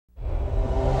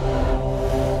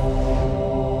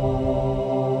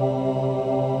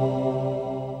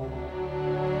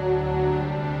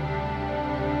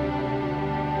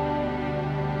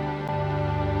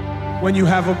when you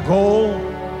have a goal,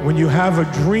 when you have a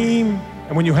dream,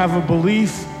 and when you have a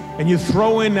belief, and you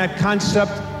throw in that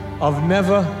concept of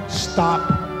never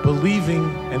stop believing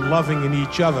and loving in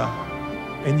each other,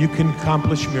 and you can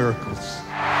accomplish miracles.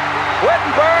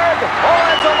 Wittenberg, oh,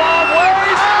 that's a long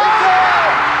ways.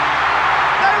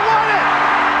 They won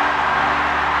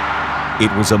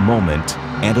it! It was a moment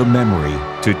and a memory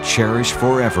to cherish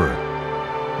forever.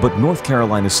 But North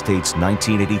Carolina State's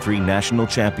 1983 national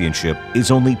championship is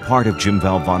only part of Jim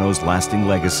Valvano's lasting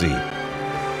legacy.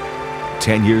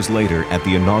 10 years later, at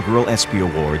the inaugural ESPY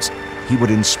Awards, he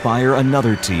would inspire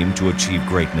another team to achieve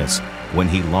greatness when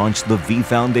he launched the V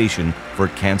Foundation for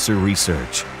Cancer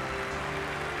Research.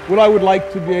 What I would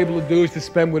like to be able to do is to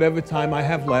spend whatever time I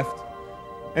have left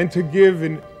and to give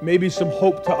and maybe some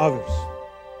hope to others.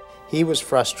 He was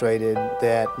frustrated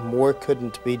that more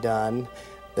couldn't be done,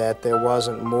 that there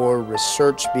wasn't more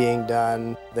research being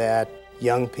done, that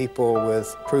young people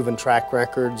with proven track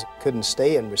records couldn't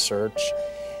stay in research,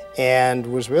 and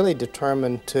was really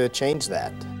determined to change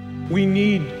that. We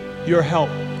need your help.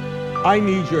 I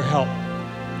need your help.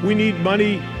 We need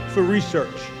money for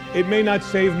research. It may not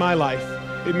save my life.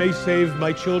 It may save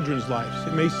my children's lives.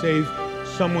 It may save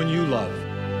someone you love.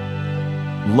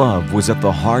 Love was at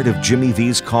the heart of Jimmy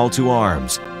V's call to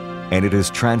arms, and it has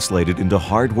translated into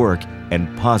hard work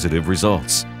and positive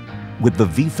results. With the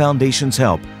V Foundation's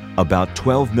help, about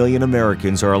 12 million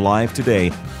Americans are alive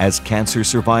today as cancer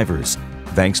survivors,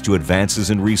 thanks to advances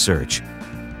in research.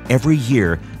 Every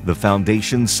year, the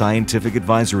Foundation's Scientific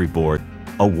Advisory Board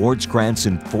awards grants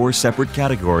in 4 separate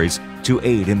categories to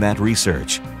aid in that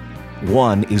research.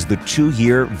 One is the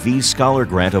 2-year V Scholar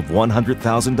Grant of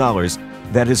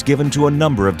 $100,000 that is given to a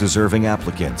number of deserving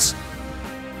applicants.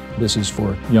 This is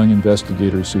for young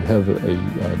investigators who have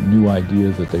a new idea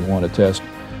that they want to test,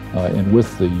 and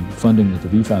with the funding that the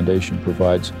V Foundation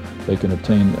provides, they can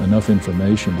obtain enough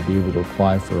information to be able to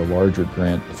apply for a larger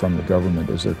grant from the government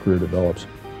as their career develops.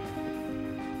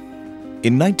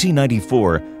 In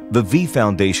 1994, the V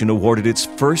Foundation awarded its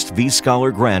first V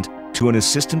Scholar Grant to an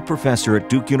assistant professor at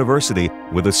Duke University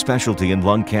with a specialty in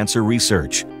lung cancer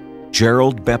research,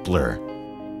 Gerold Bepler.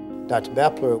 Dr.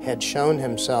 Bepler had shown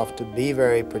himself to be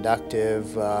very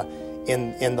productive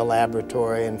in the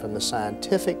laboratory and from the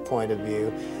scientific point of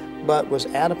view, but was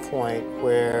at a point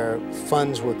where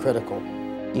funds were critical.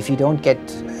 If you don't get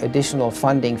additional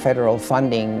funding, federal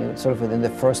funding, sort of within the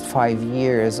first 5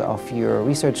 years of your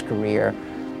research career,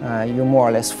 you're more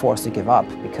or less forced to give up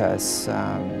because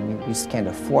you just can't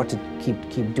afford to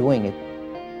keep doing it.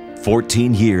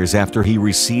 14 years after he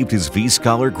received his V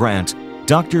Scholar Grant,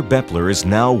 Dr. Bepler is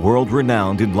now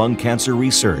world-renowned in lung cancer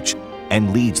research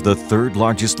and leads the 3rd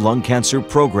largest lung cancer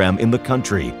program in the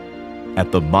country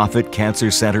at the Moffitt Cancer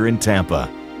Center in Tampa.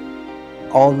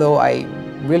 Although I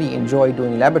really enjoy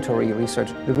doing laboratory research,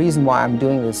 the reason why I'm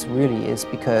doing this really is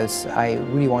because I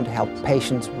really want to help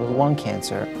patients with lung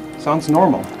cancer. Sounds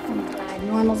normal.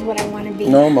 Normal's what I want to be.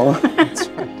 Normal. That's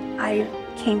right. I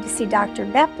came to see Dr.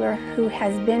 Bepler, who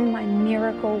has been my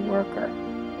miracle worker.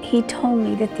 He told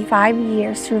me that the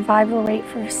 5-year survival rate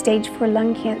for stage 4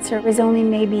 lung cancer was only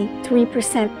maybe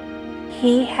 3%.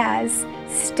 He has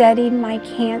studied my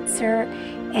cancer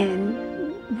and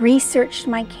researched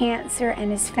my cancer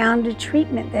and has found a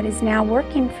treatment that is now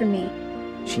working for me.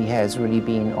 She has really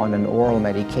been on an oral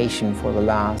medication for the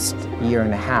last 1.5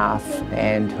 years,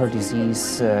 and her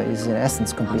disease is in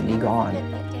essence completely gone.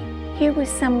 Here was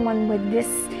someone with this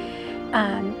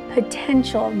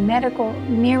potential medical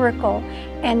miracle,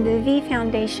 and the V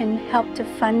Foundation helped to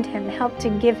fund him, helped to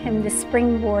give him the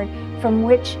springboard from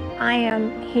which I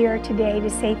am here today to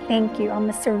say thank you. I'm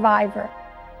a survivor.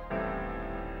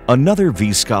 Another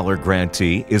V Scholar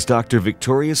grantee is Dr.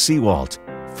 Victoria Seewaldt,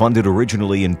 funded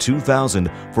originally in 2000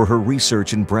 for her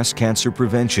research in breast cancer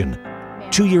prevention.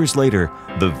 2 years later,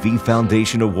 the V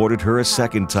Foundation awarded her a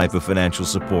second type of financial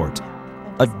support,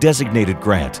 a designated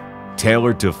grant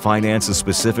tailored to finance a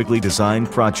specifically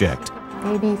designed project.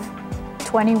 Maybe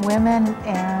 20 women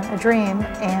and a dream,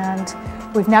 and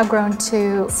we've now grown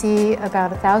to see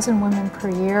about 1,000 women per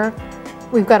year.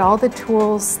 We've got all the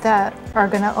tools that are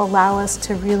going to allow us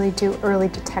to really do early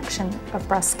detection of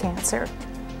breast cancer.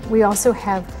 We also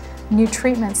have new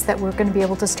treatments that we're going to be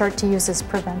able to start to use as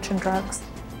prevention drugs.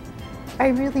 I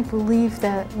really believe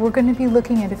that we're going to be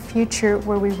looking at a future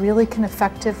where we really can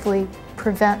effectively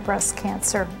prevent breast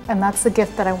cancer, and that's the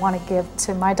gift that I want to give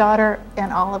to my daughter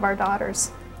and all of our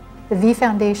daughters. The V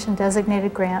Foundation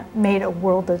designated grant made a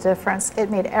world of difference. It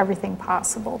made everything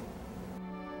possible.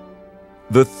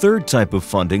 The third type of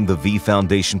funding the V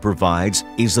Foundation provides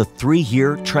is a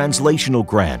 3-year translational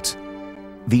grant.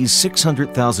 These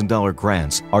 $600,000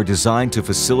 grants are designed to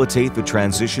facilitate the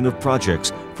transition of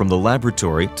projects from the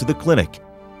laboratory to the clinic,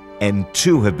 and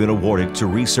 2 have been awarded to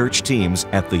research teams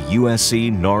at the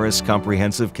USC Norris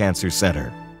Comprehensive Cancer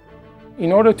Center.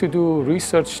 In order to do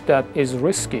research that is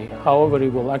risky, however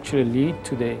it will actually lead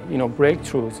to the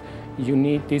breakthroughs, you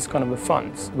need these kind of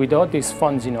funds. Without these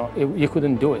funds, you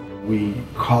couldn't do it. We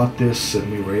caught this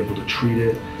and we were able to treat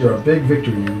it. You're a big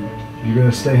victory. You're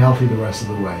going to stay healthy the rest of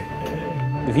the way.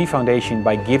 The V Foundation,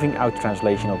 by giving out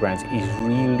translational grants, is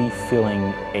really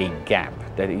filling a gap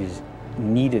that is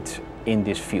needed in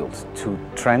this field to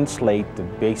translate the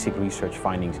basic research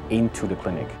findings into the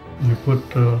clinic. You put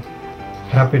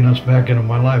happiness back into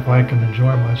my life, I can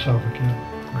enjoy myself again.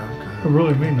 I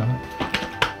really mean that.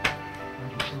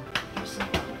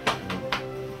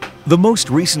 The most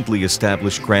recently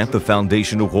established grant the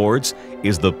Foundation awards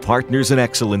is the Partners in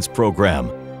Excellence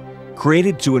program,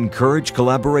 created to encourage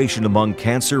collaboration among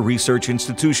cancer research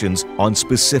institutions on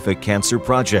specific cancer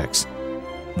projects.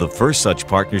 The first such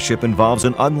partnership involves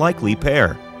an unlikely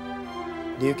pair.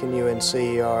 Duke and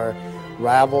UNC are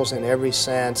rivals in every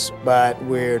sense, but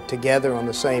we're together on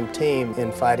the same team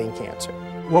in fighting cancer.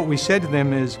 What we said to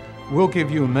them is, we'll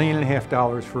give you $1.5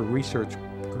 million for a research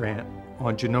grant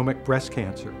on genomic breast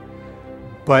cancer,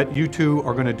 but you two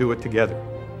are going to do it together.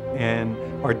 And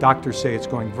our doctors say it's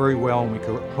going very well, and we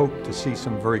can hope to see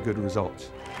some very good results.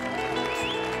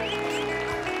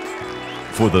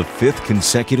 For the 5th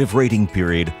consecutive rating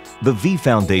period, the V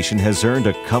Foundation has earned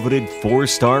a coveted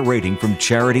 4-star rating from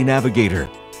Charity Navigator.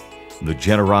 The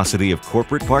generosity of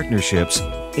corporate partnerships,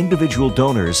 individual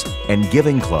donors, and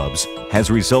giving clubs has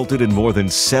resulted in more than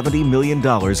 $70 million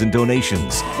in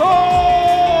donations.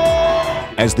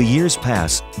 As the years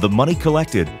pass, the money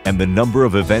collected and the number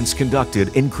of events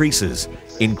conducted increases,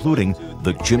 including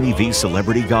the Jimmy V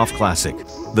Celebrity Golf Classic,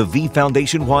 the V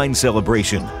Foundation Wine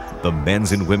Celebration, the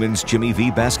Men's and Women's Jimmy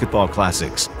V Basketball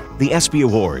Classics, the ESPY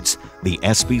Awards, the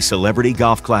ESPY Celebrity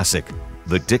Golf Classic,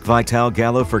 the Dick Vitale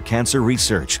Gala for Cancer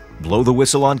Research, Blow the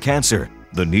Whistle on Cancer,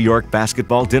 the New York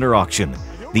Basketball Dinner Auction,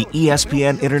 the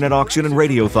ESPN Internet Auction and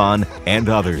Radiothon, and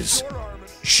others.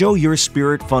 Show Your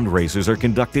Spirit fundraisers are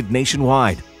conducted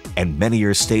nationwide, and many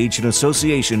are staged in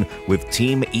association with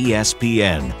Team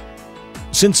ESPN.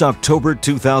 Since October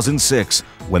 2006,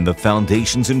 when the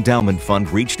Foundation's endowment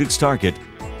fund reached its target,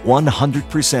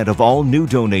 100% of all new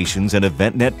donations and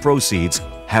event net proceeds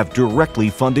have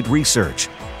directly funded research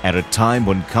at a time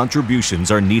when contributions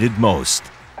are needed most.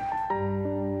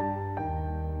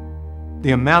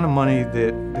 The amount of money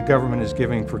that the government is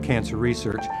giving for cancer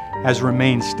research has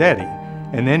remained steady.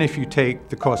 And then if you take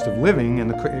the cost of living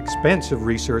and the expense of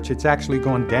research, it's actually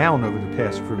gone down over the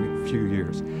past few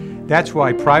years. That's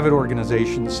why private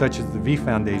organizations such as the V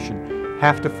Foundation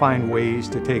have to find ways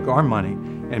to take our money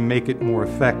and make it more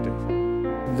effective.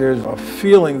 There's a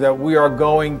feeling that we are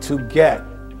going to get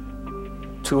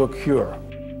to a cure.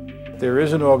 There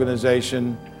is an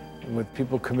organization with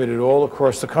people committed all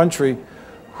across the country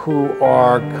who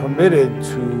are committed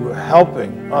to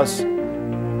helping us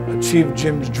achieve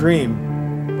Jim's dream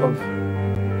of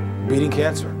beating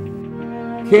cancer.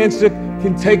 Cancer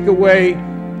can take away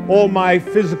all my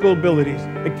physical abilities.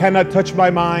 It cannot touch my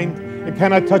mind, it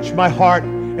cannot touch my heart,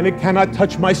 and it cannot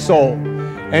touch my soul.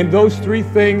 And those 3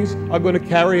 things are going to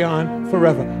carry on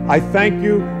forever. I thank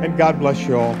you, and God bless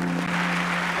you all.